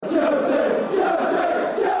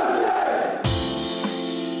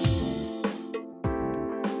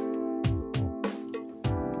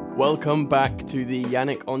Welcome back to the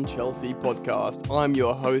Yannick on Chelsea podcast. I'm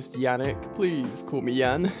your host, Yannick. Please call me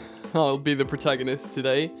Yan. I'll be the protagonist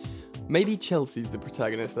today. Maybe Chelsea's the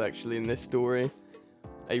protagonist, actually, in this story.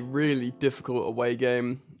 A really difficult away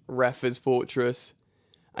game, Rafa's fortress,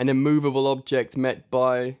 an immovable object met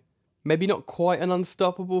by maybe not quite an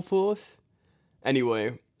unstoppable force.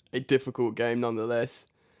 Anyway, a difficult game nonetheless.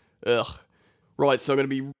 Right, so I'm going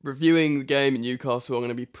to be reviewing the game in Newcastle. I'm going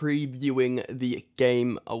to be previewing the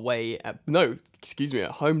game at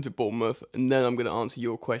home to Bournemouth. And then I'm going to answer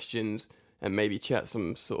your questions and maybe chat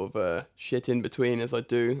some sort of shit in between as I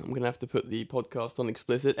do. I'm going to have to put the podcast on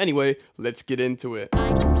explicit. Anyway, let's get into it.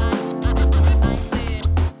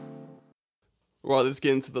 Right, let's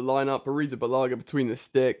get into the lineup. Arrizabalaga between the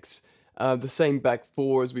sticks. The same back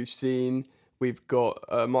four as we've seen. We've got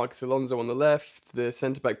Marcos Alonso on the left, the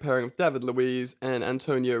centre-back pairing of David Luiz and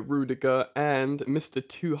Antonio Rudiger, and Mr.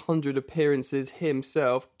 200 appearances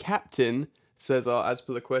himself, Captain Cesar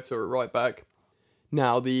Azpilicueta at right back.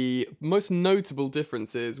 Now, the most notable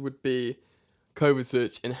differences would be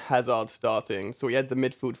Kovacic and Hazard starting. So we had the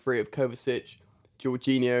midfield three of Kovacic,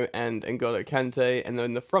 Jorginho and N'Golo Kante, and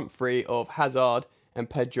then the front three of Hazard and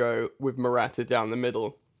Pedro with Morata down the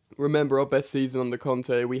middle. Remember our best season under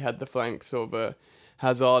Conte, we had the flanks of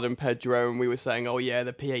Hazard and Pedro, and we were saying, oh yeah,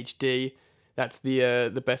 the PhD, that's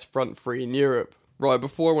the best front three in Europe. Right,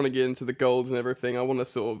 before I want to get into the goals and everything, I want to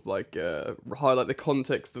sort of highlight the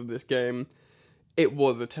context of this game. It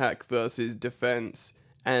was attack versus defence,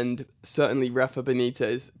 and certainly Rafa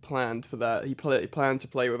Benitez planned for that. He planned to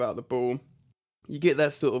play without the ball. You get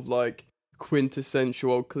that sort of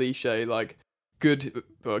quintessential cliche,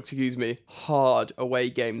 hard away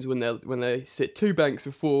games when they sit two banks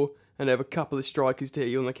of four and they have a couple of strikers to hit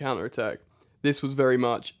you on the counter-attack. This was very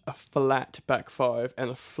much a flat back five and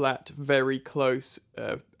a flat, very close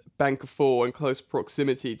bank of four and close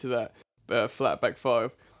proximity to that flat back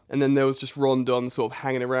five. And then there was just Rondon sort of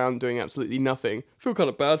hanging around doing absolutely nothing. I feel kind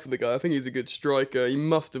of bad for the guy. I think he's a good striker. He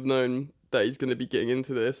must have known that he's going to be getting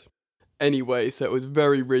into this. Anyway, so it was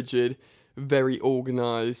very rigid, very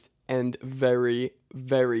organised, and very,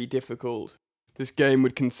 very difficult. This game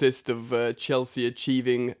would consist of Chelsea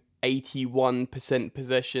achieving 81%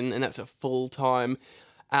 possession, and that's at full time.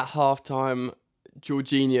 At half-time,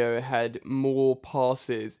 Jorginho had more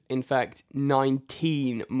passes, in fact,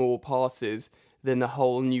 19 more passes than the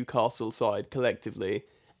whole Newcastle side collectively.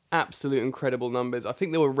 Absolute incredible numbers. I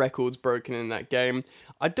think there were records broken in that game.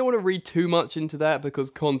 I don't want to read too much into that because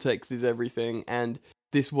context is everything, and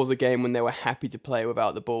this was a game when they were happy to play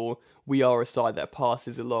without the ball. We are a side that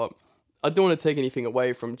passes a lot. I don't want to take anything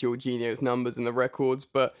away from Jorginho's numbers and the records,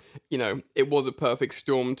 but, it was a perfect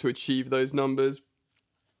storm to achieve those numbers.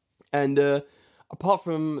 And apart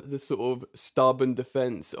from the sort of stubborn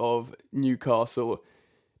defence of Newcastle,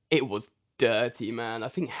 it was dirty, man. I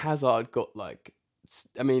think Hazard got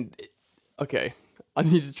okay, I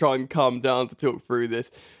need to try and calm down to talk through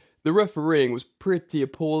this. The refereeing was pretty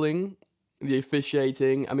appalling. The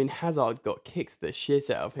officiating, Hazard got kicked the shit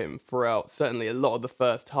out of him throughout certainly a lot of the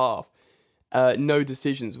first half. No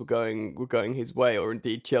decisions were going his way, or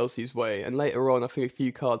indeed Chelsea's way. And later on, I think a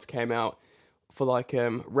few cards came out for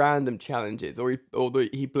random challenges, or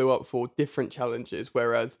he blew up for different challenges,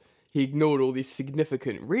 whereas he ignored all these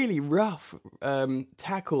significant, really rough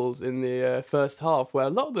tackles in the first half, where a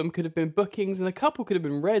lot of them could have been bookings and a couple could have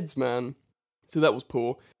been reds, man. So that was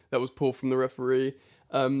poor. That was poor from the referee.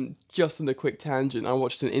 Just in a quick tangent, I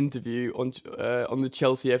watched an interview on the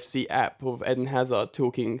Chelsea FC app of Eden Hazard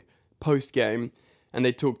talking post-game, and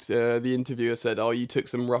the interviewer said, oh, you took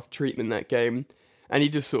some rough treatment that game, and he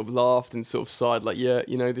just sort of laughed and sort of sighed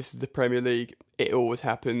this is the Premier League, it always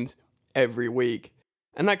happened every week.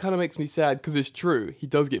 And that kind of makes me sad, because it's true, he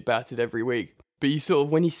does get battered every week, but you sort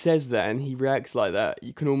of, when he says that and he reacts like that,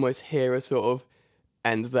 you can almost hear a sort of,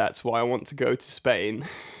 and that's why I want to go to Spain.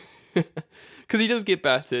 Because he does get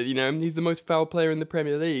battered, he's the most foul player in the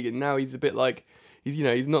Premier League, and now he's a bit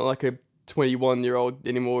he's not like a 21-year-old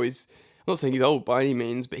anymore. I'm not saying he's old by any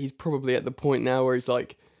means, but he's probably at the point now where he's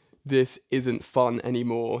like, this isn't fun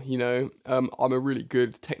anymore, I'm a really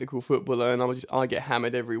good technical footballer, and I get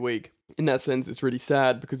hammered every week. In that sense, it's really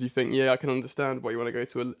sad, because you think, I can understand why you want to go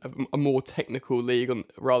to a more technical league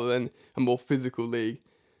rather than a more physical league.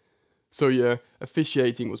 So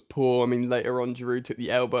officiating was poor. Later on, Giroud took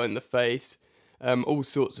the elbow in the face. All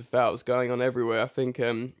sorts of fouls going on everywhere. I think,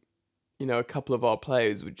 a couple of our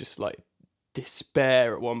players would just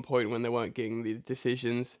despair at one point when they weren't getting the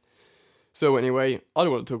decisions. So anyway, I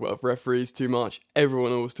don't want to talk about referees too much.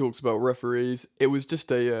 Everyone always talks about referees. It was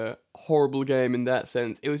just a horrible game in that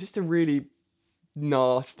sense. It was just a really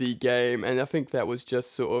nasty game, and I think that was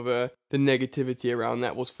just sort of the negativity around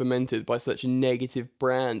that was fermented by such a negative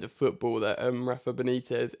brand of football that Rafa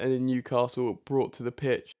Benitez and Newcastle brought to the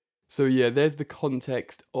pitch. So yeah, there's the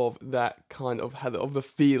context of that kind of the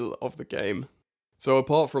feel of the game. So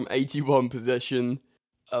apart from 81 possession,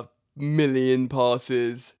 a million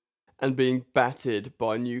passes, and being battered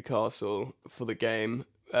by Newcastle for the game,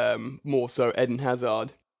 more so Eden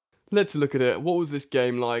Hazard. Let's look at it. What was this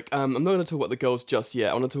game like? I'm not going to talk about the goals just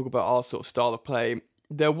yet. I want to talk about our sort of style of play.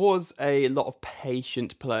 There was a lot of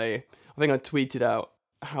patient play. I think I tweeted out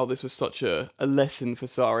how this was such a lesson for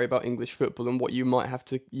Sarri about English football and what you might have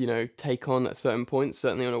to, take on at certain points,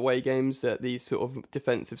 certainly on away games at these sort of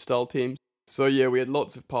defensive style teams. So yeah, we had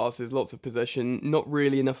lots of passes, lots of possession, not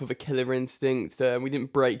really enough of a killer instinct. We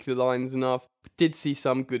didn't break the lines enough. We did see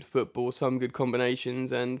some good football, some good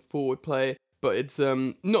combinations and forward play, but it's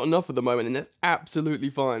not enough at the moment, and that's absolutely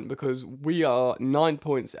fine because we are 9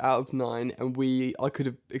 points out of 9, and I could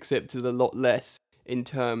have accepted a lot less in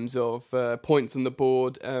terms of points on the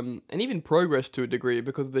board, and even progress to a degree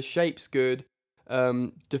because the shape's good.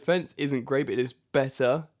 Defense isn't great, but it is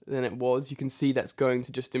better than it was. You can see that's going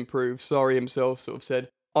to just improve. Sarri himself sort of said,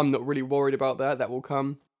 I'm not really worried about that. That will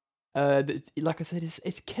come. Like I said,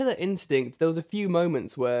 it's killer instinct. There was a few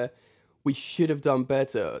moments where we should have done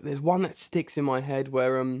better. There's one that sticks in my head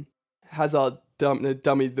where Hazard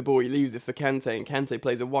dummies the ball. He leaves it for Kante, and Kante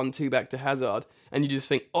plays a 1-2 back to Hazard, and you just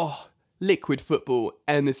think, oh, liquid football,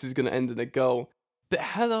 and this is going to end in a goal. But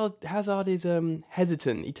Hazard is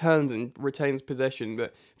hesitant. He turns and retains possession,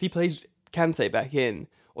 but if he plays Kante back in,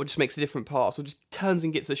 or just makes a different pass, or just turns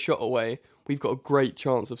and gets a shot away, we've got a great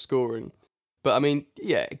chance of scoring. But I mean,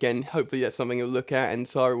 yeah, again, hopefully that's something he'll look at, and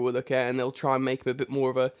Sarri will look at, and they'll try and make him a bit more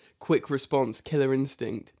of a quick response, killer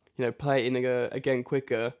instinct. Play it in again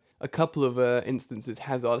quicker. A couple of instances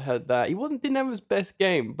Hazard had that. He didn't have his best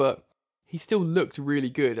game, but he still looked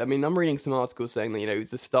really good. I mean, I'm reading some articles saying that,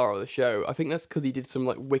 he's the star of the show. I think that's because he did some,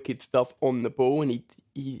 wicked stuff on the ball, and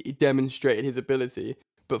he demonstrated his ability.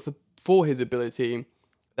 But for his ability,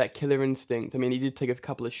 that killer instinct, I mean, he did take a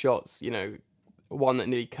couple of shots, one that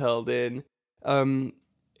nearly curled in.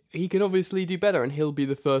 He can obviously do better, and he'll be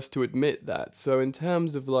the first to admit that. So in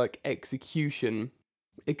terms of, execution,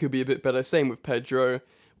 it could be a bit better. Same with Pedro.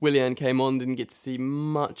 Willian came on, didn't get to see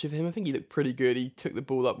much of him. I think he looked pretty good. He took the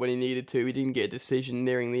ball up when he needed to. He didn't get a decision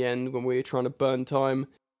nearing the end when we were trying to burn time.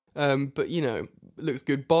 But, looks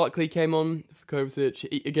good. Barkley came on for Kovacic.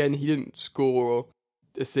 He didn't score or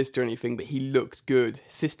assist or anything, but he looks good.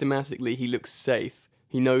 Systematically, he looks safe.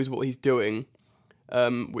 He knows what he's doing,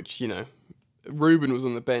 which, Ruben was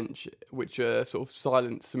on the bench, which sort of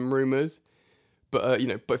silenced some rumours. But,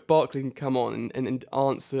 but if Barkley can come on and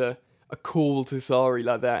answer a call to Sarri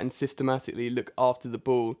like that and systematically look after the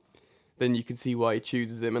ball, then you can see why he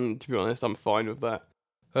chooses him. And to be honest, I'm fine with that.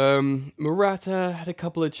 Morata had a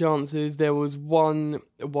couple of chances. There was one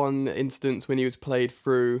instance when he was played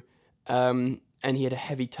through, and he had a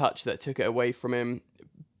heavy touch that took it away from him.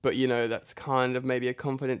 But, that's kind of maybe a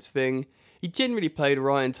confidence thing. He generally played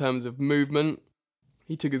right in terms of movement.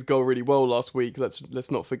 He took his goal really well last week.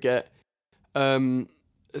 Let's not forget. So,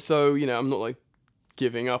 I'm not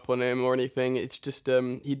giving up on him or anything. It's just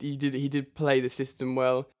he did play the system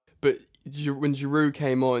well. But when Giroud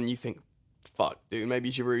came on, you think, fuck, dude,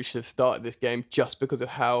 maybe Giroud should have started this game just because of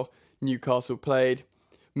how Newcastle played.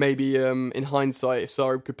 Maybe in hindsight, if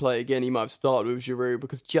Sarri could play again, he might have started with Giroud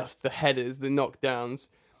because just the headers, the knockdowns,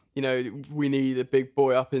 we need a big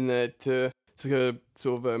boy up in there to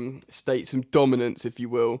sort of state some dominance, if you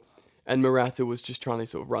will. And Morata was just trying to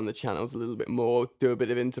sort of run the channels a little bit more, do a bit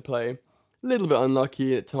of interplay. A little bit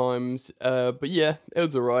unlucky at times, but yeah, it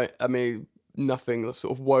was alright. I mean, nothing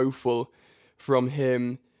sort of woeful from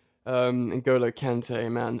him. N'Golo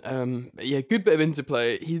Kante, man. Yeah, good bit of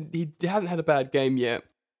interplay. He hasn't had a bad game yet.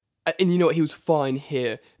 And you know what, he was fine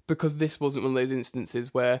here, because this wasn't one of those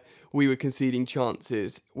instances where we were conceding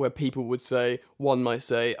chances, where people would say, one might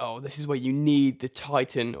say, oh, this is where you need the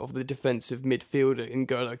titan of the defensive midfielder,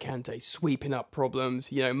 N'Golo Kante, sweeping up problems,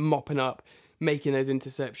 mopping up, making those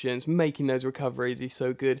interceptions, making those recoveries. He's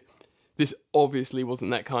so good. This obviously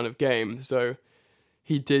wasn't that kind of game, so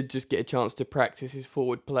he did just get a chance to practice his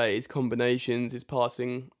forward play, his combinations, his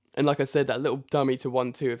passing. And like I said, that little dummy to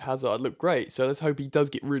 1-2 of Hazard looked great, so let's hope he does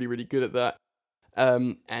get really, really good at that.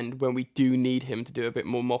 And when we do need him to do a bit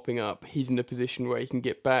more mopping up, he's in a position where he can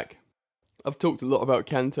get back. I've talked a lot about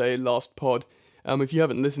Kante last pod. If you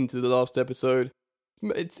haven't listened to the last episode,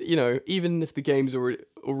 it's, even if the game's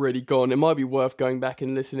already gone, it might be worth going back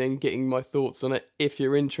and listening, getting my thoughts on it if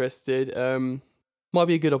you're interested. Might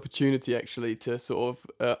be a good opportunity actually to sort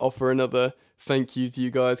of offer another thank you to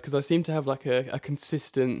you guys, because I seem to have like a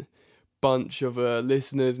consistent bunch of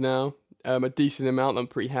listeners now, a decent amount I'm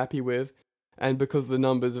pretty happy with, and because the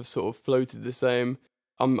numbers have sort of floated the same,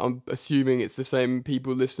 I'm assuming it's the same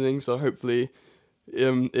people listening, so hopefully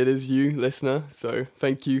it is you, listener. So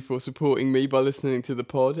thank you for supporting me by listening to the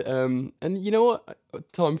pod. And you know what?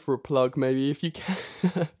 Time for a plug, maybe, if you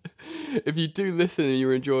can. If you do listen and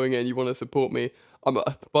you're enjoying it and you want to support me,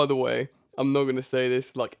 by the way, I'm not going to say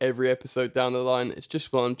this like every episode down the line. It's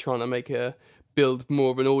just what I'm trying to build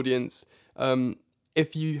more of an audience.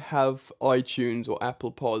 If you have iTunes or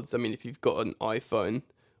Apple Pods, I mean, if you've got an iPhone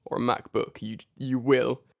or a MacBook, you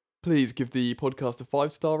will. Please give the podcast a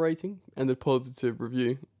 5-star rating and a positive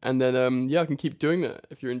review. And then, I can keep doing that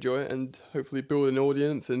if you enjoy it, and hopefully build an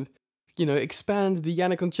audience and, expand the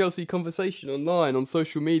Yannick on Chelsea conversation online, on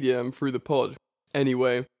social media, and through the pod.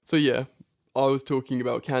 Anyway, so yeah, I was talking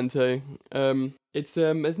about Kante.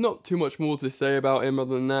 There's not too much more to say about him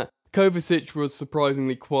other than that. Kovacic was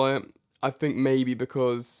surprisingly quiet. I think maybe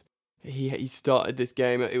because he started this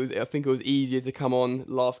game. I think it was easier to come on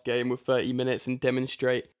last game with 30 minutes and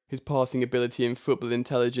demonstrate his passing ability and football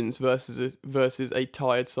intelligence versus a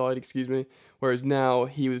tired side, whereas now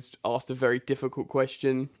he was asked a very difficult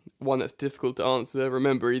question, one that's difficult to answer.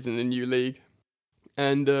 Remember, he's in a new league.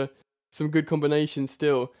 And some good combinations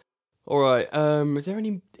still. Alright, is there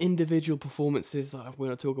any individual performances that I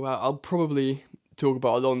want to talk about? I'll probably talk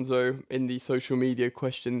about Alonso in the social media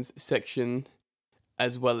questions section,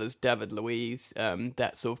 as well as David Luiz.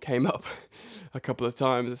 That sort of came up a couple of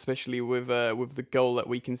times, especially with the goal that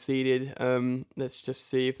we conceded. Let's just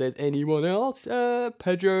see if there's anyone else.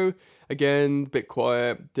 Pedro, again, a bit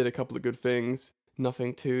quiet, did a couple of good things.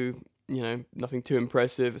 Nothing too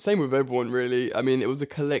impressive. Same with everyone, really. I mean, it was a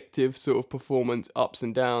collective sort of performance, ups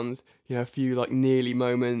and downs. A few like nearly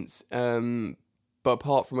moments. But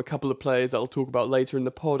apart from a couple of players that I'll talk about later in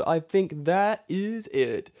the pod, I think that is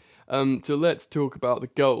it. So let's talk about the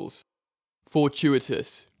goals.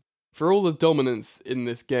 Fortuitous. For all the dominance in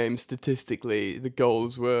this game, statistically, the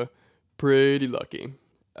goals were pretty lucky.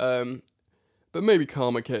 But maybe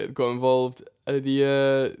karma got involved.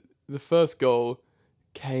 The first goal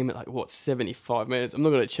came at 75 minutes. I'm not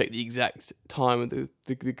going to check the exact time of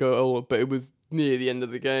the goal, but it was near the end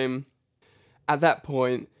of the game. At that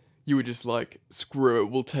point, you were just like, screw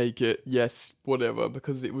it, we'll take it, yes, whatever,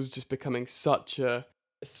 because it was just becoming such a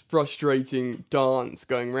frustrating dance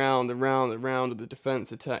going round and round and round of the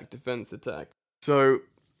defence attack. So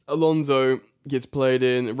Alonso gets played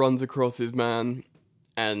in, runs across his man,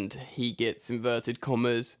 and he gets, inverted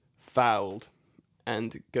commas, fouled,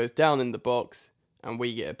 and goes down in the box, and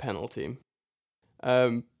we get a penalty.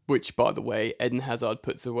 Which, by the way, Eden Hazard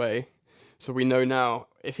puts away. So we know now,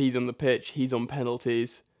 if he's on the pitch, he's on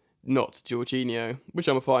penalties, not Jorginho, which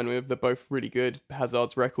I'm fine with. They're both really good.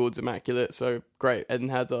 Hazard's record's immaculate, so great. Eden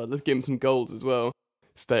Hazard, let's give him some goals as well.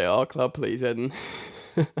 Stay at our club, please, Eden.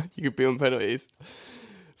 You could be on penalties.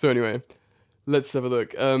 So anyway, let's have a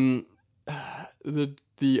look.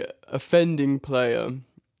 The offending player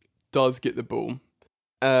does get the ball.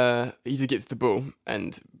 He gets the ball,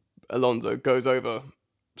 and Alonso goes over.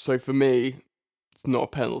 So for me, it's not a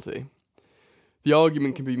penalty. The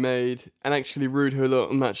argument can be made, and actually Ruud Gullit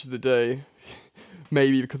on Match of the Day,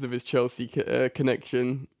 maybe because of his Chelsea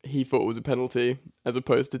connection, he thought it was a penalty, as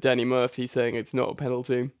opposed to Danny Murphy saying it's not a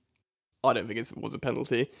penalty. I don't think it was a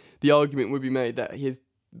penalty. The argument would be made that his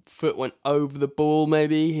foot went over the ball,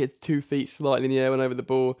 maybe. His 2 feet slightly in the air went over the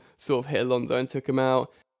ball, sort of hit Alonso and took him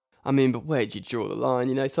out. I mean, but where do you draw the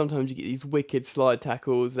line? Sometimes you get these wicked slide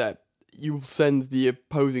tackles that you send the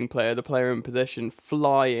opposing player, the player in possession,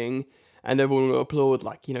 flying, and everyone will applaud,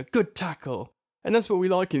 good tackle. And that's what we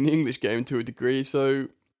like in the English game to a degree, so,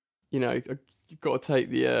 you've got to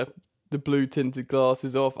take the blue-tinted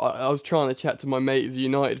glasses off. I was trying to chat to my mate who's a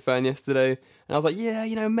United fan yesterday, and I was like,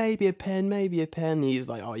 yeah, maybe a pen. And he's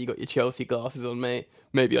like, oh, you got your Chelsea glasses on, mate.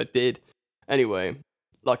 Maybe I did. Anyway,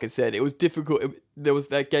 like I said, it was difficult.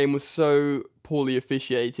 That game was so poorly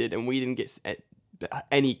officiated, and we didn't get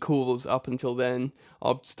any calls up until then.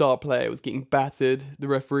 Our star player was getting battered. The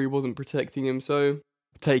referee wasn't protecting him, so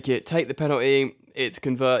take the penalty. It's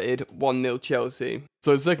converted, 1-0 Chelsea.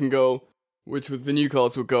 So the second goal, which was the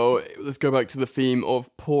Newcastle goal, let's go back to the theme of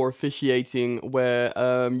poor officiating, where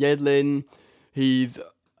Yedlin, he's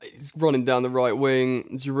running down the right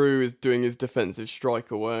wing. Giroud is doing his defensive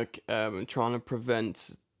striker work, and trying to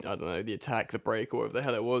prevent, the attack, the break, or whatever the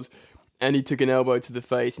hell it was. And he took an elbow to the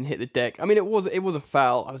face and hit the deck. I mean, it was a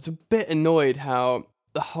foul. I was a bit annoyed how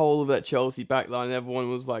the whole of that Chelsea backline, everyone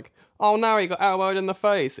was like, oh, now he got elbowed in the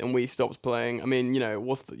face, and we stopped playing. I mean,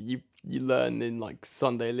 you learn in like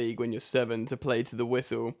Sunday League when you're 7 to play to the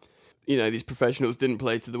whistle. These professionals didn't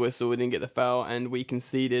play to the whistle, we didn't get the foul, and we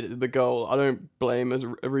conceded the goal. I don't blame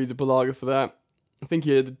Arrizabalaga for that. I think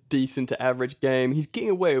he had a decent to average game. He's getting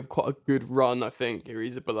away with quite a good run, I think,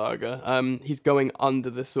 Arrizabalaga. He's going under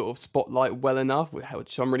the sort of spotlight well enough,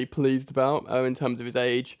 which I'm really pleased about in terms of his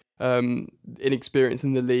age, inexperience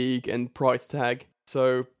in the league, and price tag.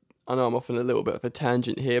 So I know I'm off on a little bit of a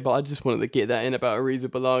tangent here, but I just wanted to get that in about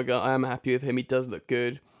Arrizabalaga. I am happy with him. He does look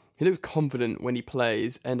good. He looks confident when he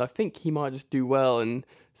plays, and I think he might just do well and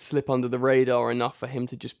slip under the radar enough for him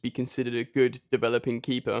to just be considered a good developing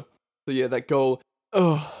keeper. So yeah, that goal.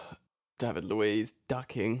 Oh, David Luiz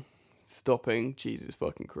ducking, stopping. Jesus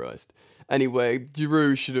fucking Christ. Anyway,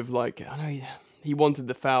 Giroud should have I know he wanted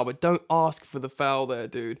the foul, but don't ask for the foul there,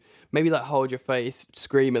 dude. Maybe hold your face,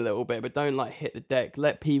 scream a little bit, but don't hit the deck.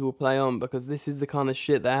 Let people play on, because this is the kind of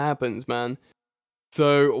shit that happens, man.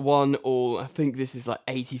 So 1-1, I think this is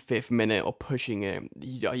 85th minute or pushing it.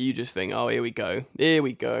 You just think, oh, here we go,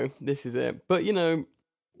 this is it. But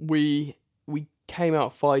we came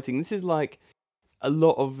out fighting. This is a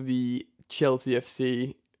lot of the Chelsea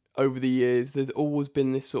FC over the years. There's always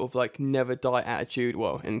been this sort of never die attitude.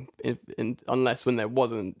 Well, in unless when there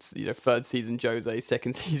wasn't, third season Jose,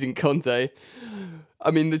 second season Conte.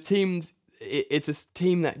 I mean, it's a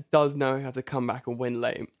team that does know how to come back and win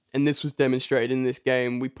late. And this was demonstrated in this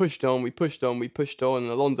game. We pushed on, and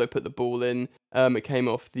Alonso put the ball in. It came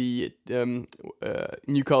off the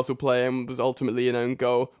Newcastle player and was ultimately an own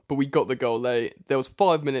goal. But we got the goal late. There was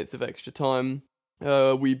 5 minutes of extra time.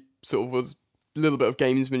 We sort of was a little bit of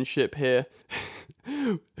gamesmanship here,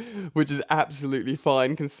 which is absolutely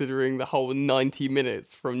fine considering the whole 90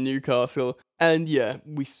 minutes from Newcastle. And yeah,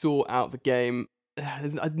 we saw out the game.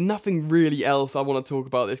 There's nothing really else I want to talk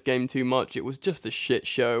about this game too much. It was just a shit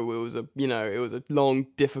show. It was a long,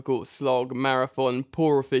 difficult slog, marathon,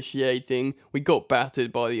 poor officiating. We got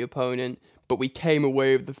battered by the opponent, but we came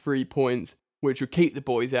away with the 3 points, which would keep the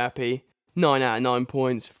boys happy. 9 out of 9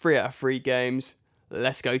 points, 3 out of 3 games.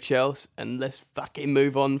 Let's go, Chelsea, and let's fucking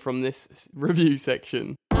move on from this review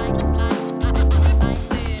section.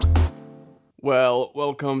 Well,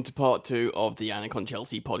 welcome to part 2 of the Anacon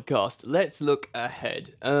Chelsea podcast. Let's look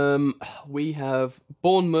ahead. We have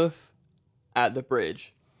Bournemouth at the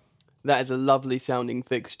Bridge. That is a lovely sounding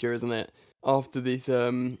fixture, isn't it? After these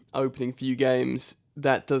opening few games,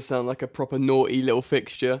 that does sound like a proper naughty little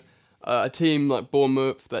fixture. A team like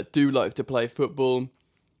Bournemouth that do like to play football,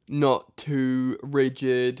 not too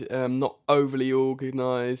rigid, not overly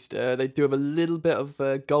organised. They do have a little bit of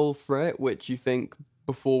a goal threat, which you think,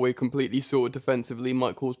 before we're completely sorted defensively,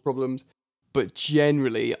 might cause problems. But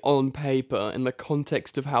generally, on paper, in the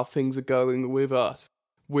context of how things are going with us,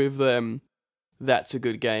 with them, that's a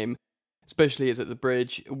good game. Especially as at the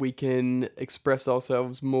Bridge, we can express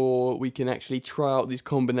ourselves more, we can actually try out these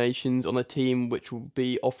combinations on a team which will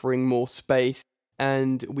be offering more space,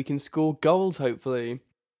 and we can score goals, hopefully.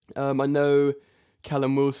 I know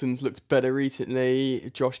Callum Wilson's looked better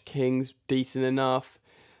recently, Josh King's decent enough.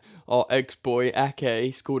 Our ex-boy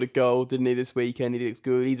Ake scored a goal, didn't he, this weekend? He looks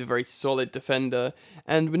good. He's a very solid defender.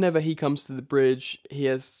 And whenever he comes to the Bridge, he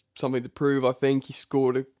has something to prove, I think. He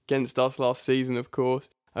scored against us last season, of course.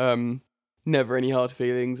 Never any hard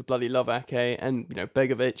feelings. I bloody love Ake. And,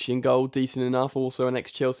 Begovic in goal, decent enough. Also an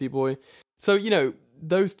ex-Chelsea boy. So,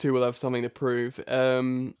 those two will have something to prove.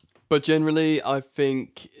 But generally, I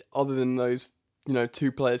think, other than those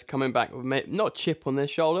two players coming back with not a chip on their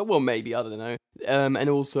shoulder, well, maybe, I don't know. And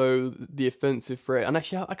also the offensive threat. And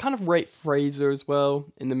actually, I kind of rate Fraser as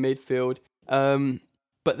well in the midfield.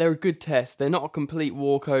 But they're a good test. They're not a complete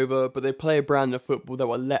walkover, but they play a brand of football that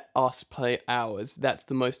will let us play ours. That's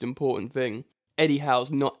the most important thing. Eddie Howe's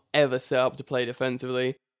not ever set up to play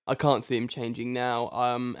defensively. I can't see him changing now,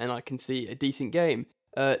 and I can see a decent game.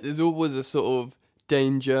 There's always a sort of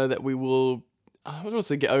danger that we will... I don't want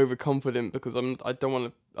to get overconfident because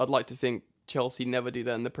I'd like to think Chelsea never do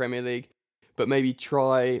that in the Premier League, but maybe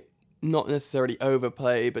try not necessarily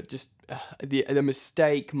overplay, but just the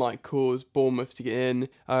mistake might cause Bournemouth to get in.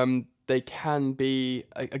 They can be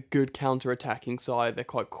a good counter-attacking side. They're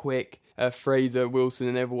quite quick. Fraser, Wilson,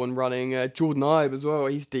 and everyone running. Jordan Ibe as well.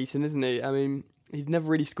 He's decent, isn't he? I mean, he's never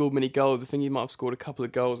really scored many goals. I think he might have scored a couple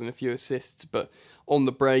of goals and a few assists, but on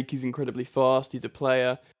the break, he's incredibly fast. He's a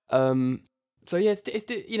player. So yeah,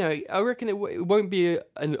 I reckon it won't be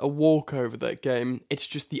a walkover, that game. It's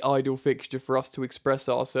just the ideal fixture for us to express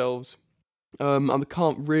ourselves. I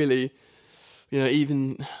can't really,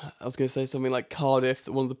 even I was going to say something like Cardiff,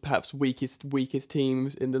 one of the perhaps weakest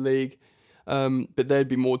teams in the league. but they'd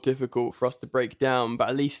be more difficult for us to break down. But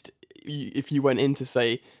at least if you went into,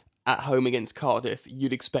 say, at home against Cardiff,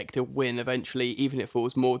 you'd expect a win eventually, even if it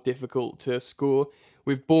was more difficult to score.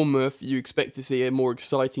 With Bournemouth, you expect to see a more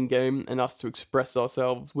exciting game and us to express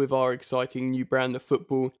ourselves with our exciting new brand of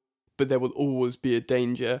football, but there will always be a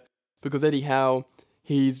danger, because Eddie Howe,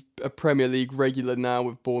 he's a Premier League regular now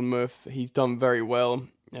with Bournemouth. He's done very well,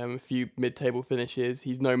 a few mid-table finishes.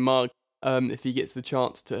 He's no mug. If he gets the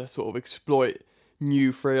chance to sort of exploit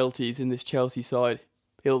new frailties in this Chelsea side,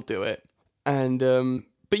 he'll do it. And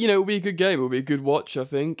but it'll be a good game. It'll be a good watch, I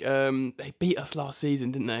think. They beat us last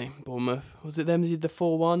season, didn't they, Bournemouth? Was it them who did the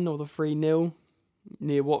 4-1 or the 3-0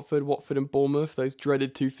 near Watford and Bournemouth? Those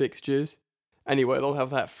dreaded two fixtures. Anyway, they'll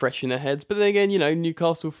have that fresh in their heads. But then again,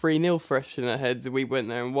 Newcastle 3-0 fresh in their heads. We went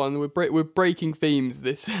there and won. We're breaking themes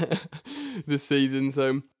this this season.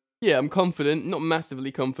 So, yeah, I'm confident. Not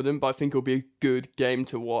massively confident, but I think it'll be a good game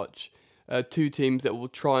to watch. Two teams that will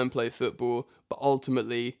try and play football, but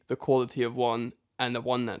ultimately the quality of one and the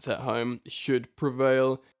one that's at home should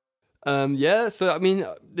prevail. So, I mean,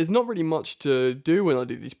 there's not really much to do when I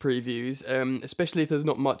do these previews, especially if there's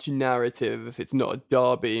not much narrative, if it's not a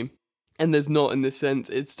derby. And there's not in this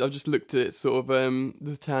sense. I've just looked at sort of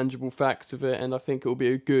the tangible facts of it, and I think it'll be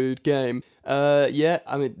a good game.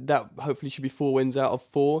 That hopefully should be 4 wins out of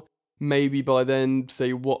 4. Maybe by then,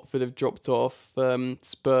 say, Watford have dropped off.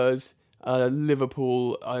 Spurs,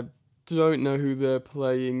 Liverpool, I don't know who they're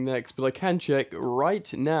playing next, but I can check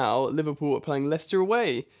right now. Liverpool are playing Leicester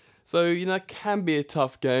away. So, it can be a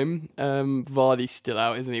tough game. Vardy's still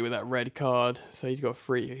out, isn't he, with that red card? So he's got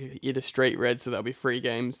he had a straight red, so that'll be 3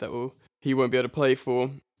 games he won't be able to play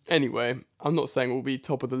for. Anyway, I'm not saying we'll be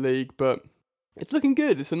top of the league, but it's looking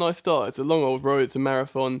good. It's a nice start. It's a long old road. It's a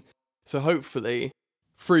marathon. So hopefully,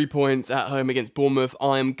 3 points at home against Bournemouth.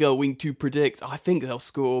 I am going to predict. I think they'll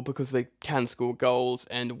score because they can score goals,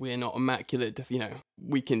 and we're not immaculate.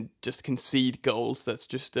 We can just concede goals. That's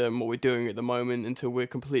just what we're doing at the moment until we're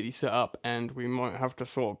completely set up, and we might have to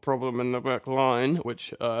solve a problem in the back line,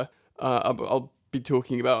 which I'll be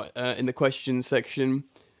talking about in the questions section.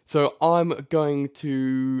 So I'm going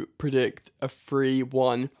to predict a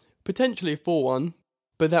 3-1, potentially a 4-1,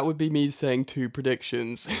 but that would be me saying 2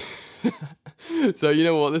 predictions. So you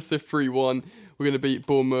know what, this is a 3-1. We're going to beat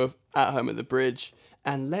Bournemouth at home at the Bridge.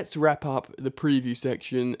 And let's wrap up the preview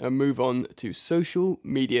section and move on to social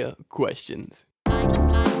media questions.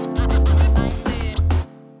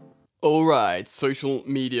 Alright, social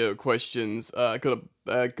media questions. I got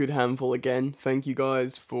a good handful again. Thank you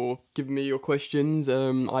guys for giving me your questions.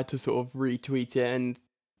 I had to sort of retweet it and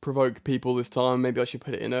provoke people this time. Maybe I should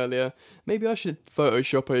put it in earlier. Maybe I should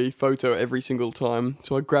Photoshop a photo every single time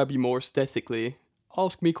so I grab you more aesthetically.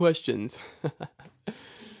 Ask me questions.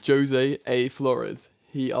 Jose A. Flores.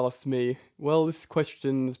 He asked me, well, this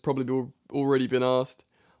question's probably already been asked.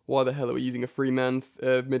 Why the hell are we using a 3-man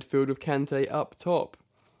midfield with Kante up top?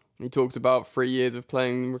 He talks about 3 years of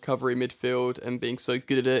playing recovery midfield and being so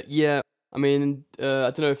good at it. Yeah, I mean,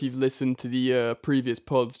 I don't know if you've listened to the previous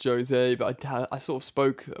pods, Jose, but I sort of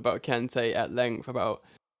spoke about Kante at length, about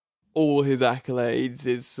all his accolades,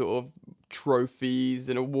 his sort of trophies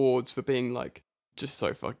and awards for being, just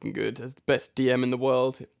so fucking good, as the best DM in the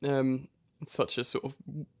world. Such a sort of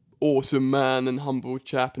awesome man and humble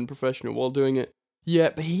chap and professional while doing it.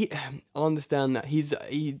 Yeah, but I understand that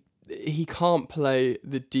he can't play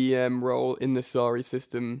the DM role in the Sarri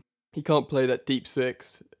system. He can't play that deep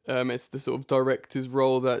 6. It's the sort of director's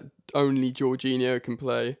role that only Jorginho can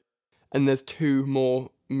play. And there's 2 more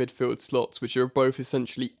midfield slots, which are both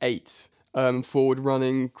essentially 8. Forward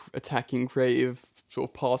running, attacking, creative, sort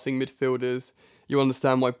of passing midfielders. You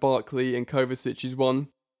understand why Barkley and Kovacic is one.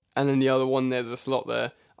 And then the other one, there's a slot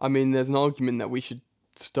there. I mean, there's an argument that we should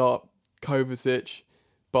start Kovacic,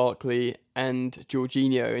 Barkley and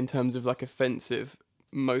Jorginho in terms of offensive,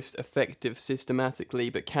 most effective systematically,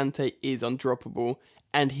 but Kante is undroppable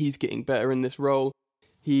and he's getting better in this role.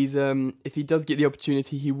 He's if he does get the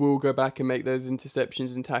opportunity, he will go back and make those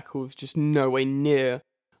interceptions and tackles, just nowhere near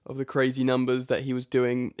of the crazy numbers that he was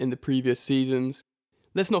doing in the previous seasons.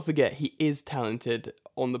 Let's not forget, he is talented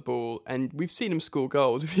on the ball, and we've seen him score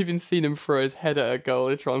goals. We've even seen him throw his header at a goal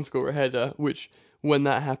and try and score a header, which, when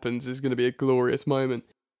that happens, is going to be a glorious moment.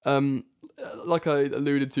 Like I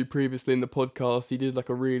alluded to previously in the podcast, he did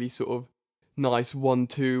a really sort of nice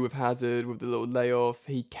 1-2 with Hazard with the little layoff.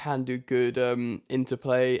 He can do good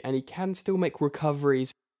interplay, and he can still make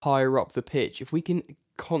recoveries higher up the pitch. If we can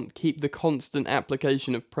keep the constant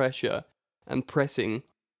application of pressure and pressing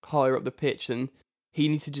higher up the pitch, then he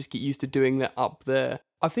needs to just get used to doing that up there.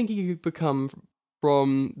 I think he could become,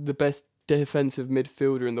 from the best defensive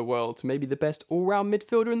midfielder in the world to maybe the best all-round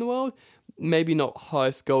midfielder in the world. Maybe not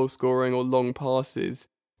highest goal scoring or long passes,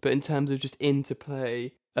 but in terms of just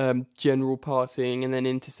interplay, general passing and then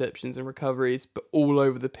interceptions and recoveries, but all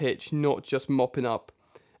over the pitch, not just mopping up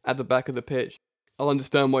at the back of the pitch. I'll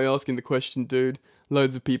understand why you're asking the question, dude.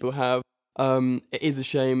 Loads of people have. It is a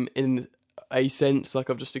shame in a sense, like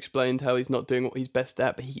I've just explained, how he's not doing what he's best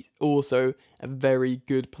at, but he's also a very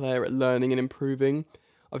good player at learning and improving.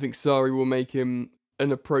 I think Sarri will make him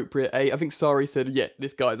an appropriate A. I think Sarri said, yeah,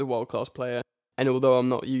 this guy's a world-class player, and although I'm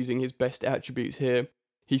not using his best attributes here,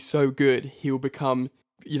 he's so good, he will become,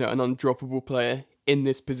 an undroppable player in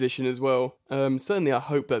this position as well. Certainly I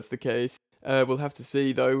hope that's the case. We'll have to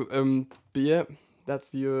see, though. But yeah,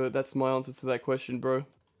 that's my answer to that question, bro.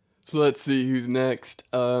 So let's see who's next.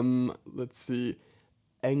 Let's see.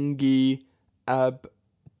 Engi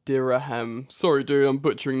Abdiraham. Sorry, dude, I'm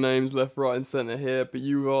butchering names left, right, and centre here, but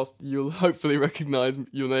you'll hopefully recognise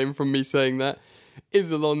your name from me saying that.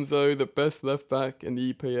 Is Alonso the best left back in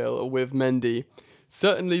the EPL with Mendy?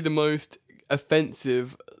 Certainly the most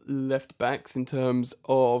offensive left backs in terms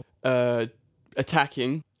of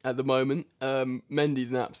attacking at the moment. Mendy's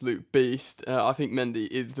an absolute beast. I think Mendy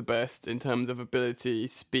is the best in terms of ability,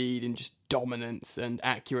 speed, and just dominance and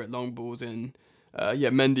accurate long balls in.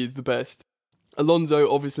 Mendy's the best. Alonso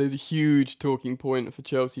obviously is a huge talking point for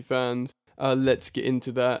Chelsea fans. Let's get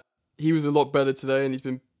into that. He was a lot better today, and he's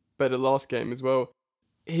been better last game as well.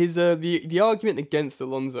 His the argument against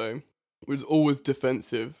Alonso was always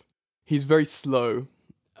defensive. He's very slow.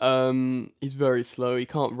 He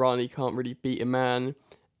can't run. He can't really beat a man.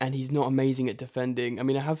 And he's not amazing at defending. I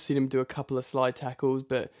mean, I have seen him do a couple of slide tackles,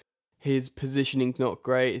 but his positioning's not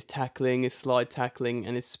great. His tackling, his slide tackling,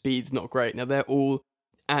 and his speed's not great. Now, they're all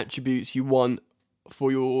attributes you want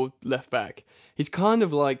for your left back. He's kind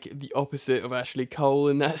of like the opposite of Ashley Cole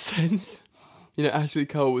in that sense. Ashley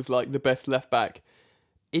Cole was like the best left back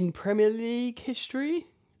in Premier League history.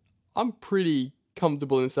 I'm pretty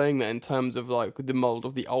comfortable in saying that in terms of like the mould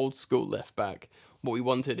of the old school left back, what we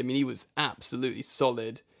wanted. I mean, he was absolutely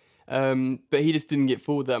solid. But he just didn't get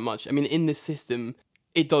forward that much. I mean, in this system,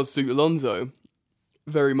 it does suit Alonso.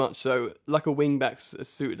 Very much so. Like a wing-back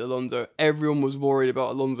suited Alonso. Everyone was worried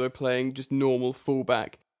about Alonso playing just normal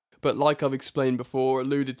full-back. But like I've explained before,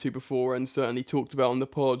 alluded to before, and certainly talked about on the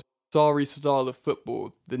pod, Sarri's style of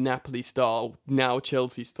football, the Napoli style, now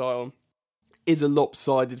Chelsea style, is a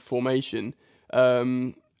lopsided formation,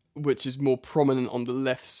 which is more prominent on the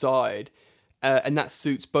left side. And that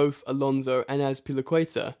suits both Alonso and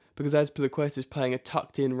Azpilicueta, because Azpilicueta is playing a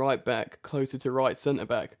tucked-in right-back closer to right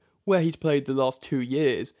centre-back, where he's played the last 2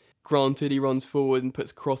 years. Granted, he runs forward and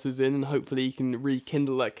puts crosses in, and hopefully he can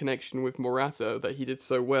rekindle that connection with Morata that he did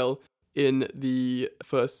so well in the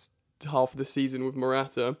first half of the season with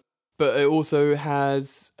Morata. But it also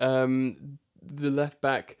has the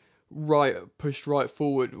left-back pushed right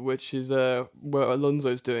forward, which is what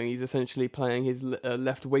Alonso's doing. He's essentially playing his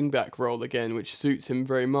left wing back role again, which suits him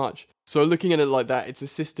very much. So looking at it like that, it's a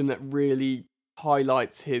system that really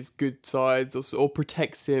highlights his good sides or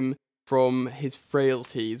protects him from his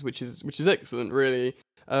frailties, which is excellent, really.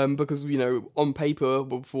 Because on paper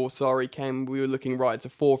before Sarri came, we were looking right. It's a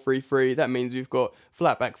 4-3-3. That means we've got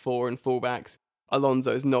flat back four and fullbacks.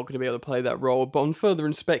 Alonso's not going to be able to play that role, but on further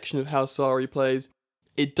inspection of how Sarri plays,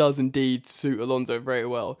 it does indeed suit Alonso very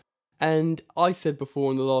well. And I said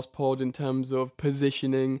before in the last pod, in terms of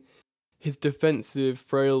positioning, his defensive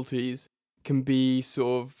frailties can be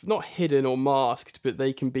sort of not hidden or masked, but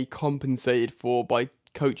they can be compensated for by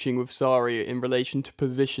coaching with Sarri in relation to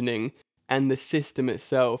positioning and the system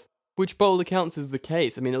itself, which by all accounts is the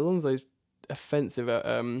case. I mean, Alonso's offensive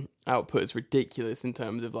output is ridiculous in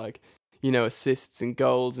terms of assists and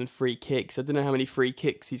goals and free kicks. I don't know how many free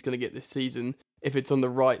kicks he's going to get this season. If it's on the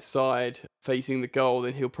right side facing the goal,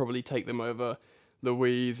 then he'll probably take them over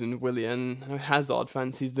Luiz and Willian. Hazard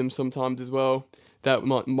fancies them sometimes as well. That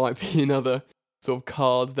might be another sort of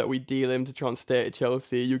card that we deal him to try and stay at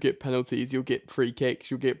Chelsea. You'll get penalties, you'll get free kicks,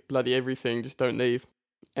 you'll get bloody everything, just don't leave.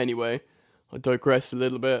 Anyway, I digress a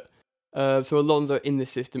little bit. So Alonso in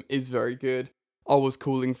this system is very good. I was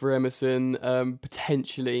calling for Emerson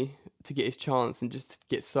potentially to get his chance and just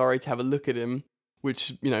get Sarri to have a look at him,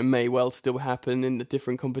 which may well still happen in the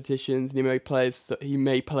different competitions. And he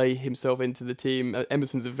may play himself into the team.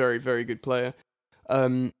 Emerson's a very, very good player.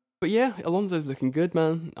 But yeah, Alonso's looking good,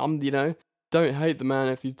 man. Don't hate the man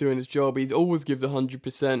if he's doing his job. He's always give the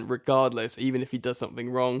 100% regardless, even if he does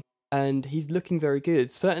something wrong. And he's looking very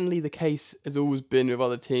good. Certainly the case has always been with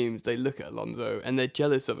other teams. They look at Alonso and they're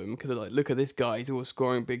jealous of him because they're like, look at this guy. He's always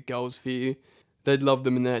scoring big goals for you. they'd love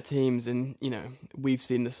them in their teams. And, we've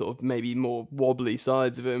seen the sort of maybe more wobbly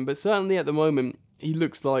sides of him. But certainly at the moment, he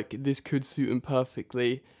looks like this could suit him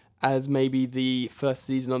perfectly, as maybe the first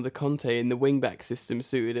season under Conte in the wing-back system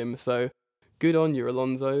suited him. So good on you,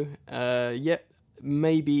 Alonso.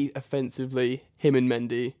 Maybe offensively, him and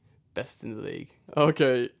Mendy, best in the league.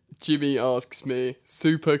 Okay, Jimmy asks me,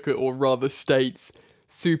 or rather states,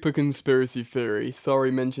 super conspiracy theory.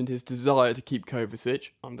 Sarri mentioned his desire to keep Kovacic,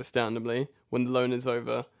 understandably, when the loan is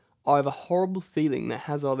over. I have a horrible feeling that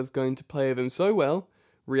Hazard is going to play with him so well,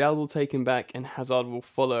 Real will take him back and Hazard will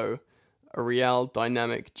follow. A Real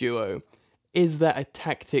dynamic duo. Is that a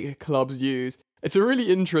tactic clubs use? It's a really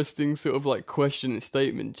interesting sort of like question and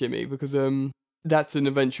statement, Jimmy, because that's an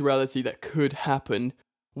eventuality that could happen,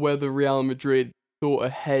 whether Real Madrid thought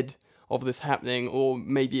ahead of this happening, or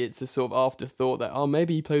maybe it's a sort of afterthought that,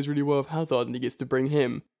 maybe he plays really well with Hazard and he gets to bring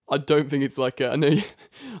him. I don't think it's like I know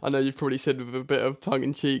you've probably said with a bit of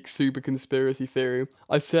tongue-in-cheek super conspiracy theory.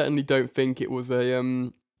 I certainly don't think it was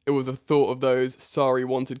a thought of those. Sarri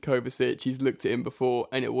wanted Kovacic, he's looked at him before,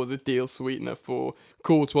 and it was a deal sweetener for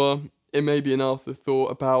Courtois. It may be an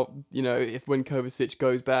afterthought about, if when Kovacic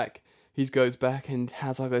goes back and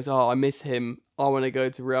Hazard goes, I miss him, I want to go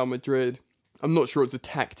to Real Madrid. I'm not sure it's a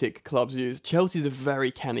tactic clubs use. Chelsea's a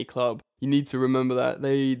very canny club. You need to remember that.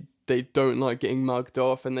 They don't like getting mugged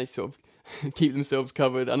off, and they sort of keep themselves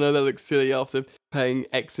covered. I know that looks silly after paying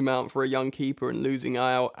X amount for a young keeper and losing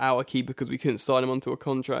our keeper because we couldn't sign him onto a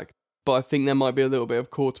contract. But I think there might be a little bit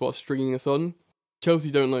of Courtois stringing us on.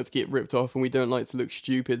 Chelsea don't like to get ripped off, and we don't like to look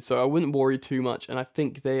stupid, so I wouldn't worry too much. And I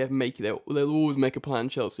think they'll always make a plan,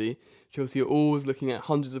 Chelsea. Chelsea are always looking at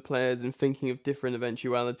hundreds of players and thinking of different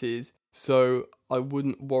eventualities. So I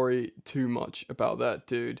wouldn't worry too much about that,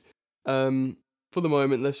 dude. For the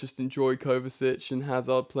moment, let's just enjoy Kovacic and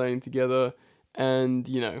Hazard playing together. And,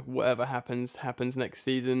 whatever happens next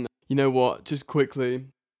season. You know what? Just quickly,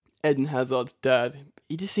 Eden Hazard's dad,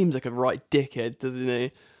 he just seems like a right dickhead, doesn't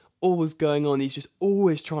he? Always going on, he's just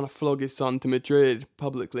always trying to flog his son to Madrid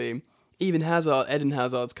publicly. Even Eden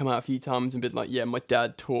Hazard's come out a few times and been like, yeah, my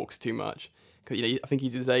dad talks too much. Because, I think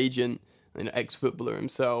he's his agent, ex-footballer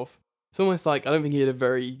himself. It's almost like, I don't think he had a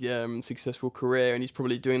very successful career, and he's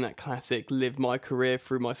probably doing that classic, live my career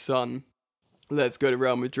through my son. Let's go to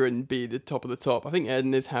Real Madrid and be the top of the top. I think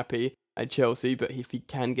Eden is happy at Chelsea, but if he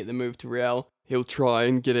can get the move to Real, he'll try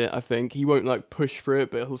and get it, I think. He won't, push for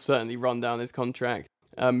it, but he'll certainly run down his contract.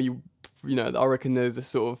 I reckon there's a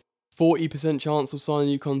sort of 40% chance of signing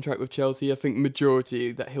a new contract with Chelsea. I think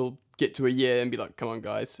majority that he'll get to a year and be like, come on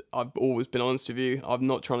guys, I've always been honest with you, I'm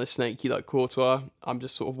not trying to snake you like Courtois, I'm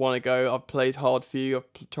just sort of want to go, I've played hard for you,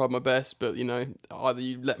 I've tried my best, but either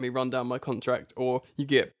you let me run down my contract or you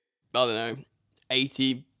get,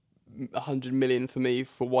 80, 100 million for me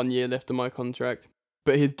for 1 year left of my contract.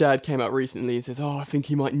 But his dad came out recently and says, I think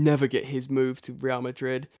he might never get his move to Real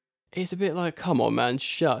Madrid. It's a bit like, come on man,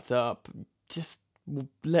 shut up, just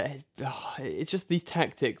let it, it's just these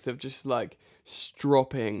tactics of just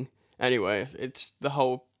stropping. Anyway, it's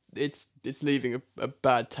leaving a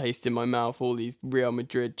bad taste in my mouth, all these Real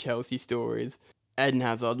Madrid, Chelsea stories. Eden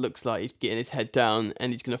Hazard looks like he's getting his head down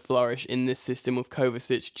and he's going to flourish in this system with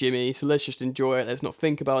Kovacic, Jimmy. So let's just enjoy it. Let's not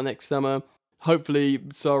think about next summer. Hopefully,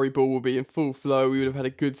 Sarri ball will be in full flow. We would have had a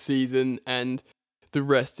good season, and the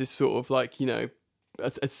rest is sort of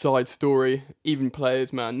a side story. Even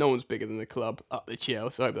players, man, no one's bigger than the club up the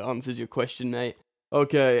Chelsea. So I hope that answers your question, mate.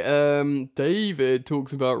 Okay, David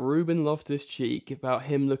talks about Ruben Loftus-Cheek, about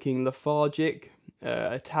him looking lethargic,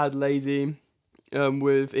 a tad lazy,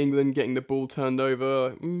 with England getting the ball turned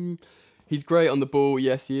over. He's great on the ball,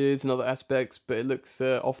 yes he is, in other aspects, but it looks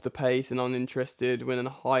off the pace and uninterested when in a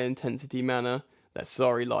high-intensity manner that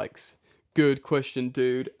Sarri likes. Good question,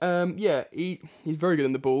 dude. He's very good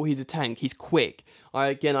on the ball. He's a tank. He's quick.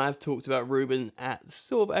 I have talked about Ruben at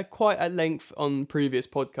quite at length on previous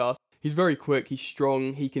podcasts. He's very quick, he's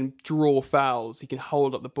strong, he can draw fouls, he can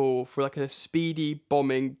hold up the ball for a speedy,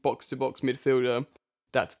 bombing, box-to-box midfielder.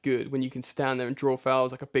 That's good, when you can stand there and draw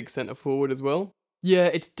fouls like a big centre forward as well. Yeah,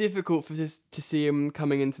 it's difficult to see him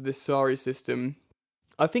coming into this Sarri system.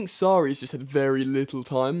 I think Sarri's just had very little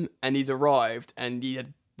time, and he's arrived, and he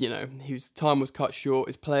had, his time was cut short,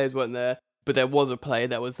 his players weren't there, but there was a player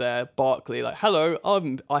that was there, Barkley, hello,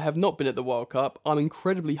 I have not been at the World Cup, I'm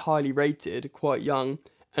incredibly highly rated, quite young,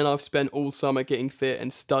 and I've spent all summer getting fit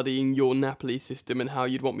and studying your Napoli system and how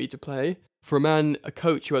you'd want me to play. For a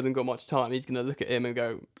coach who hasn't got much time, he's going to look at him and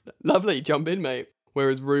go, lovely, jump in, mate.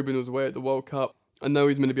 Whereas Ruben was away at the World Cup. I know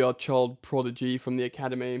he's going to be our child prodigy from the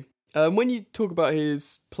academy. When you talk about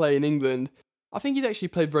his play in England, I think he's actually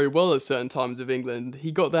played very well at certain times of England.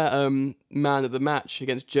 He got that man of the match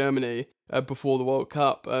against Germany before the World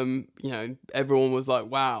Cup. Everyone was like,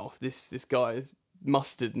 "Wow, this guy is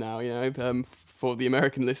mustard now." For the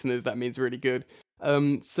American listeners, that means really good.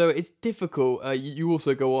 So it's difficult. You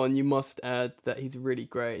also go on. You must add that he's really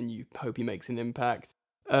great, and you hope he makes an impact.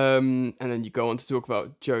 And then you go on to talk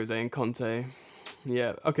about Jose and Conte.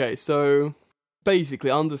 Yeah. Okay. So basically,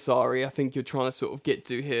 under Sarri, I think you're trying to sort of get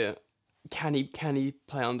to here. Can he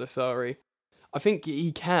play under Sarri? I think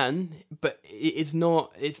he can, but it's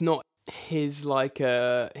not his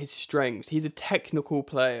his strengths. He's a technical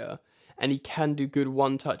player, and he can do good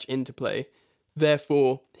one-touch interplay.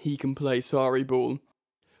 Therefore, he can play Sarri ball.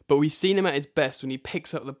 But we've seen him at his best when he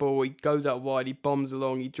picks up the ball, he goes out wide, he bombs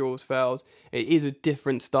along, he draws fouls. It is a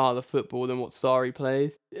different style of football than what Sarri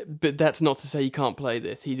plays. But that's not to say he can't play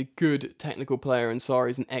this. He's a good technical player, and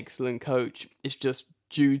Sarri's an excellent coach. It's just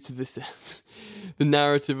due to this, the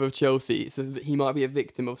narrative of Chelsea. It says that he might be a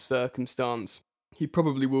victim of circumstance. He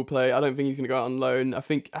probably will play. I don't think he's going to go out on loan. I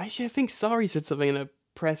think Sarri said something in a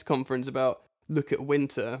press conference about look at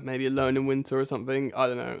Winter, maybe a loan in Winter or something. I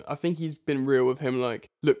don't know. I think he's been real with him. Like,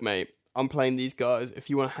 look, mate, I'm playing these guys. If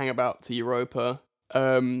you want to hang about to Europa,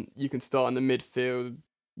 you can start in the midfield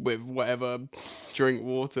with whatever,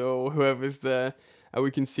 Drinkwater or whoever's there, and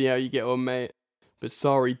we can see how you get on, mate. But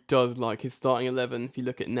Sarri does like his starting 11. If you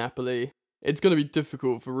look at Napoli, it's going to be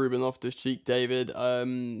difficult for Ruben Loftus-Cheek, David.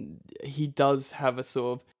 He does have a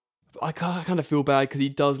sort of... I kind of feel bad because he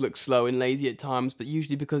does look slow and lazy at times, but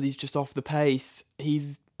usually because he's just off the pace.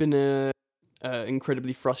 He's been a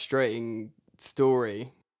incredibly frustrating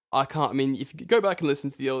story. If you go back and listen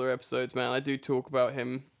to the older episodes, man, I do talk about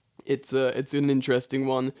him. It's an interesting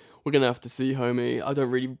one. We're going to have to see, homie. I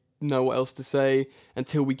don't really know what else to say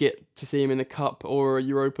until we get to see him in a cup or a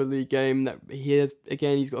Europa League game. That he's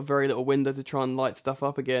got very little window to try and light stuff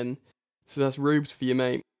up again. So that's Rubes for you,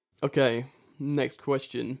 mate. Okay, next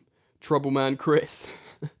question. Troubleman Chris.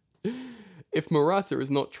 If Morata is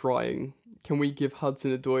not trying, can we give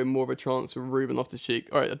Hudson-Odoi more of a chance with Ruben Loftus-Cheek?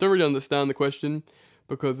 Alright, I don't really understand the question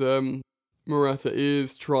because Morata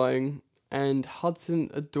is trying and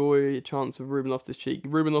Hudson-Odoi a chance with Ruben Loftus-Cheek.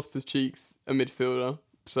 Ruben Loftus-Cheek's a midfielder,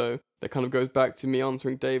 so that kind of goes back to me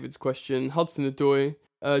answering David's question. Hudson-Odoi,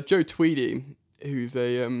 Joe Tweedy, who's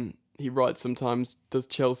he writes sometimes, does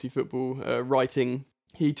Chelsea football writing.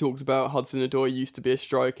 He talks about Hudson-Odoi used to be a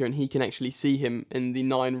striker, and he can actually see him in the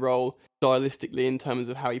 9 role stylistically in terms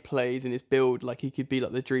of how he plays and his build. Like, he could be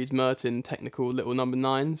like the Dries Merton technical little number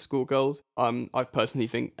 9, score goals. I personally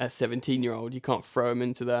think a 17-year-old, you can't throw him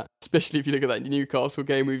into that, especially if you look at that Newcastle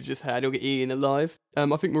game we've just had. He'll get eaten alive. I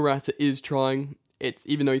think Morata is trying. It's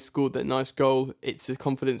even though he scored that nice goal, it's a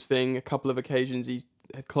confidence thing. A couple of occasions he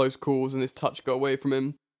had close calls and his touch got away from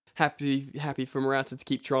him. Happy for Morata to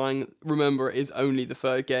keep trying. Remember, it is only the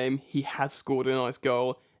 3rd game. He has scored a nice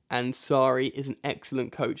goal, and Sarri is an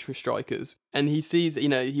excellent coach for strikers. And he sees,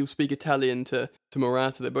 he'll speak Italian to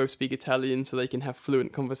Morata. They both speak Italian, so they can have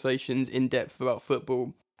fluent conversations in depth about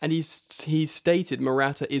football. And he's stated,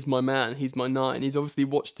 Morata is my man. He's my 9. He's obviously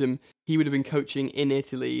watched him. He would have been coaching in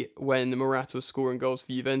Italy when Morata was scoring goals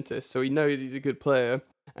for Juventus, so he knows he's a good player.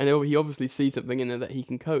 And he obviously sees something in there that he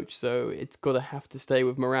can coach, so it's got to have to stay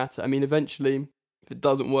with Morata. I mean, eventually, if it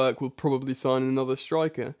doesn't work, we'll probably sign another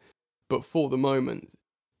striker. But for the moment,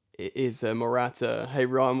 it is Morata. Hey,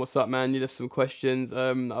 Ryan, what's up, man? You left some questions.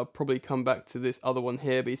 I'll probably come back to this other one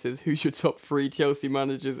here, but he says, who's your top 3 Chelsea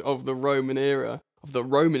managers of the Roman era? Of the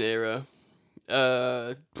Roman era?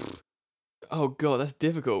 Oh, God, that's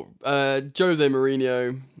difficult. Jose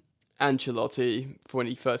Mourinho, Ancelotti, for when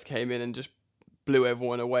he first came in and just blew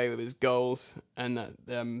everyone away with his goals and that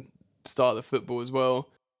style of football as well.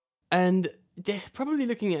 And probably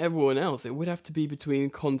looking at everyone else, it would have to be between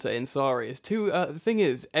Conte and Sarri. It's the thing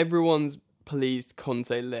is, everyone's pleased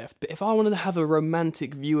Conte left, but if I wanted to have a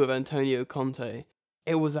romantic view of Antonio Conte,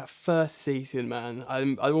 it was that first season, man. I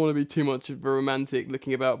don't want to be too much of a romantic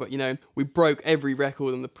looking about, but we broke every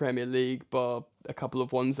record in the Premier League, bar a couple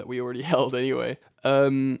of ones that we already held anyway.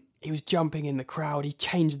 He was jumping in the crowd. He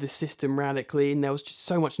changed the system radically, and there was just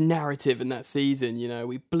so much narrative in that season.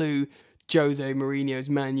 We blew Jose Mourinho's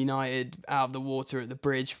Man United out of the water at the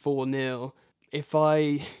Bridge 4-0. If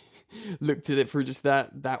I looked at it through just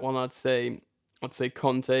that one, I'd say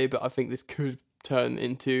Conte, but I think this could turn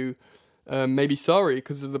into maybe Sarri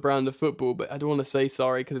because of the brand of football. But I don't want to say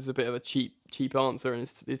Sarri because it's a bit of a cheap answer, and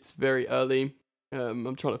it's very early.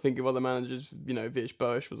 I'm trying to think of other managers. Vic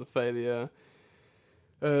Bosch was a failure.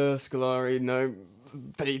 Scolari, no.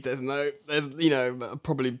 Benitez, no. There's,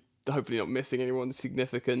 probably hopefully not missing anyone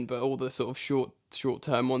significant, but all the sort of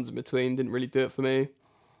short-term ones in between didn't really do it for me.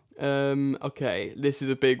 Okay, this is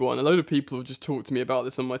a big one. A load of people have just talked to me about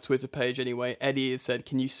this on my Twitter page anyway. Eddie has said,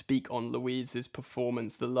 can you speak on Luiz's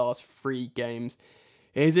performance the last 3 games?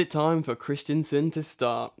 Is it time for Christensen to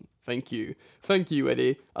start? Thank you,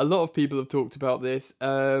 Eddie. A lot of people have talked about this.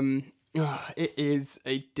 It is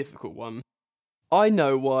a difficult one. I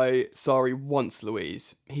know why Sarri wants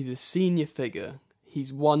Luiz. He's a senior figure.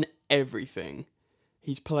 He's won everything.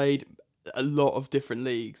 He's played a lot of different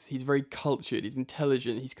leagues. He's very cultured. He's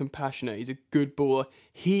intelligent. He's compassionate. He's a good baller.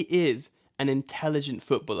 He is an intelligent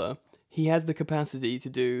footballer. He has the capacity to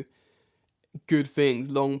do good things,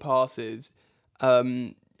 long passes.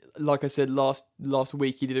 Like I said last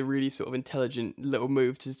week, he did a really sort of intelligent little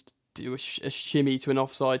move to do a shimmy to an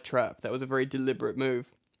offside trap. That was a very deliberate move.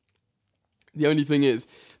 The only thing is,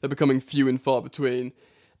 they're becoming few and far between,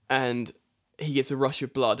 and he gets a rush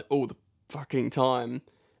of blood all the fucking time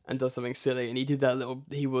and does something silly, and he did that little...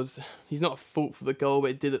 He's not at fault for the goal,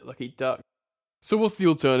 but it did look like he ducked. So what's the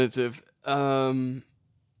alternative?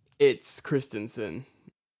 It's Christensen.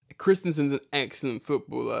 Christensen's an excellent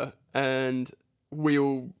footballer, and we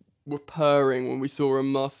all were purring when we saw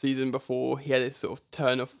him last season before he had this sort of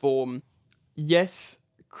turn of form. Yes,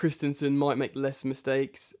 Christensen might make less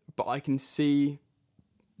mistakes, but I can see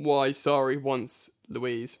why Sarri wants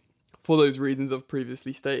Luiz for those reasons I've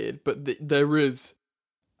previously stated. But there is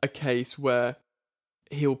a case where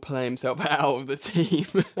he'll play himself out of the team.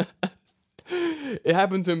 It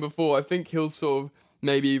happened to him before. I think he'll sort of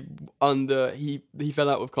maybe he fell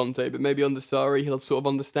out with Conte, but maybe under Sarri he'll sort of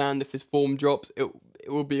understand if his form drops. It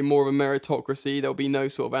will be more of a meritocracy. There'll be no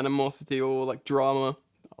sort of animosity or like drama.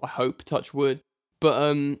 I hope, touch wood.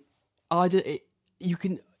 But you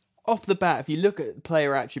can, off the bat, if you look at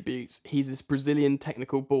player attributes, he's this Brazilian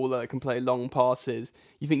technical baller that can play long passes.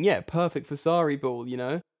 You think, yeah, perfect for Sarri ball, you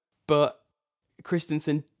know? But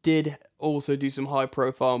Christensen did also do some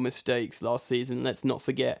high-profile mistakes last season, let's not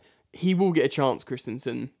forget. He will get a chance,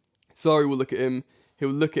 Christensen. Sarri will look at him. He'll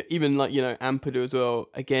look at even, like, you know, Ampadu as well.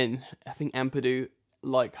 Again, I think Ampadu,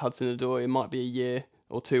 like Hudson-Odoi, might be a year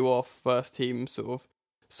or 2 off first team sort of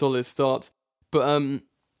solid start. But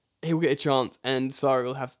he'll get a chance, and Sarri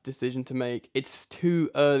will have a decision to make. It's too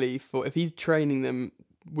early for... If he's training them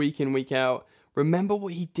week in, week out, remember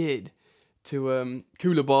what he did to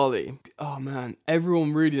Koulibaly. Oh, man.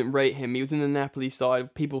 Everyone really didn't rate him. He was in the Napoli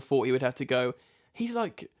side. People thought he would have to go. He's,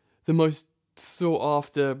 like, the most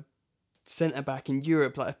sought-after centre-back in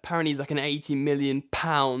Europe. Like, apparently he's, like, an £80 million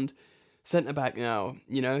centre-back now.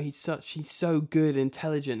 You know, he's so good,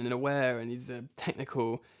 intelligent, and aware, and he's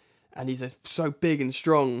technical, and he's so big and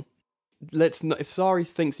strong. Let's not... If Sarri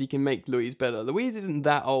thinks he can make Luiz better, Luiz isn't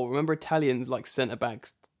that old. Remember, Italians like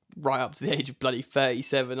centre-backs right up to the age of bloody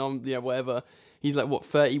 37, whatever. He's like, what,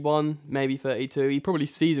 31, maybe 32? He probably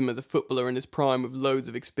sees him as a footballer in his prime with loads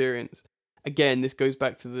of experience. Again, this goes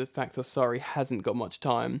back to the fact that Sarri hasn't got much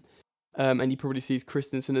time. And he probably sees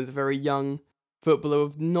Christensen as a very young footballer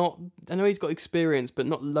with not... I know he's got experience, but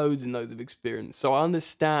not loads and loads of experience. So I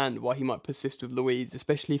understand why he might persist with Luiz,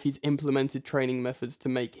 especially if he's implemented training methods to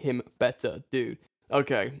make him better, dude.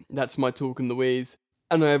 Okay, that's my talk on Luiz.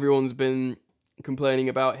 I know everyone's been complaining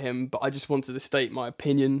about him, but I just wanted to state my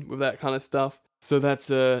opinion with that kind of stuff. So that's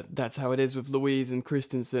how it is with Luiz and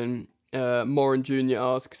Christensen. Morin Jr.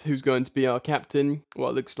 asks, who's going to be our captain? Well,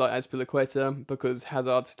 it looks like Azpilicueta, because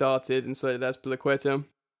Hazard started and so did Azpilicueta.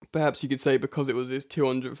 Perhaps you could say because it was his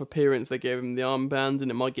 200th appearance, they gave him the armband and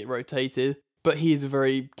it might get rotated. But he's a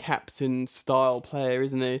very captain-style player,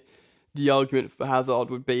 isn't he? The argument for Hazard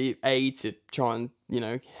would be, A, to try and,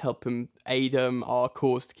 help him aid our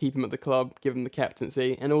course to keep him at the club, give him the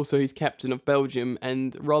captaincy. And also he's captain of Belgium,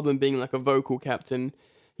 and rather than being like a vocal captain,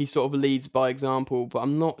 he sort of leads by example, but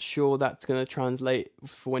I'm not sure that's going to translate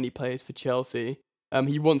for when he plays for Chelsea.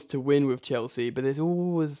 He wants to win with Chelsea, but there's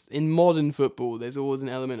always, in modern football, there's always an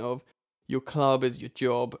element of your club is your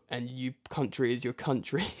job and your country is your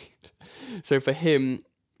country. So for him,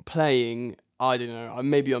 playing, I don't know,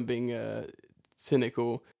 maybe I'm being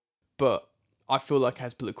cynical, but I feel like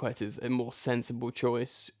Azpilicueta is a more sensible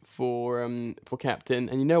choice for captain.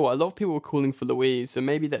 And you know what? A lot of people were calling for Luiz, so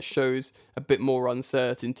maybe that shows a bit more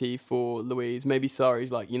uncertainty for Luiz. Maybe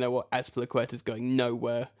Sarri's like, you know what? Azpilicueta's going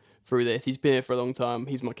nowhere through this. He's been here for a long time.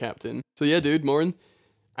 He's my captain. So yeah, dude, Morin,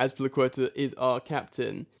 Azpilicueta is our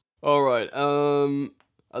captain. All right.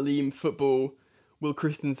 Aleem football. Will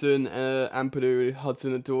Christensen, Ampadu,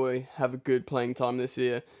 Hudson-Odoi have a good playing time this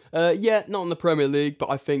year? Yeah, not in the Premier League,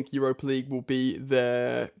 but I think Europa League will be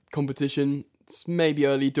their competition. maybe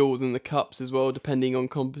early doors in the cups as well, depending on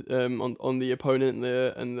on the opponent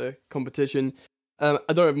and the competition. I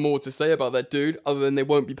don't have more to say about that dude, other than they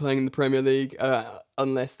won't be playing in the Premier League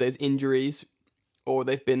unless there's injuries, or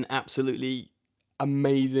they've been absolutely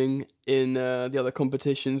amazing in the other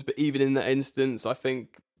competitions. But even in that instance, I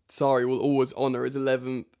think Sarri will always honour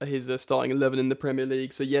his starting 11 in the Premier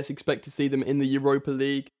League. So yes, expect to see them in the Europa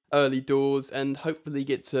League early doors, and hopefully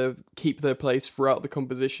get to keep their place throughout the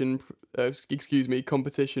competition,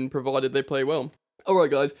 provided they play well.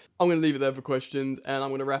 Alright guys, I'm going to leave it there for questions, and I'm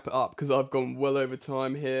going to wrap it up because I've gone well over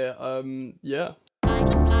time here. Yeah.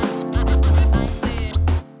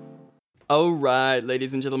 Alright,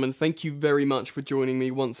 ladies and gentlemen, thank you very much for joining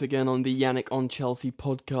me once again on the Yannick on Chelsea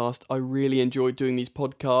podcast. I really enjoyed doing these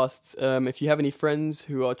podcasts. If you have any friends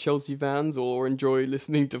who are Chelsea fans or enjoy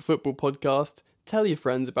listening to football podcasts, tell your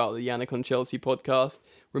friends about the Yannick on Chelsea podcast.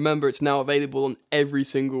 Remember, it's now available on every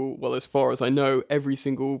single, well, as far as I know, every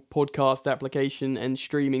single podcast application and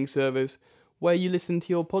streaming service where you listen to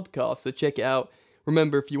your podcast. So check it out.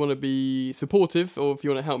 Remember, if you want to be supportive or if you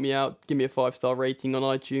want to help me out, give me a 5-star rating on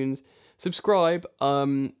iTunes. Subscribe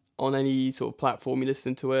on any sort of platform you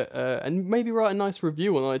listen to it. And maybe write a nice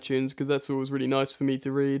review on iTunes, because that's always really nice for me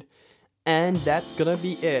to read. And that's going to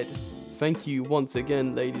be it. Thank you once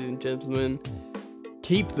again, ladies and gentlemen.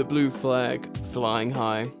 Keep the blue flag flying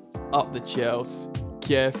high, up the Chelsea,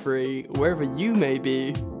 carefree, wherever you may be,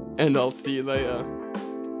 and I'll see you later.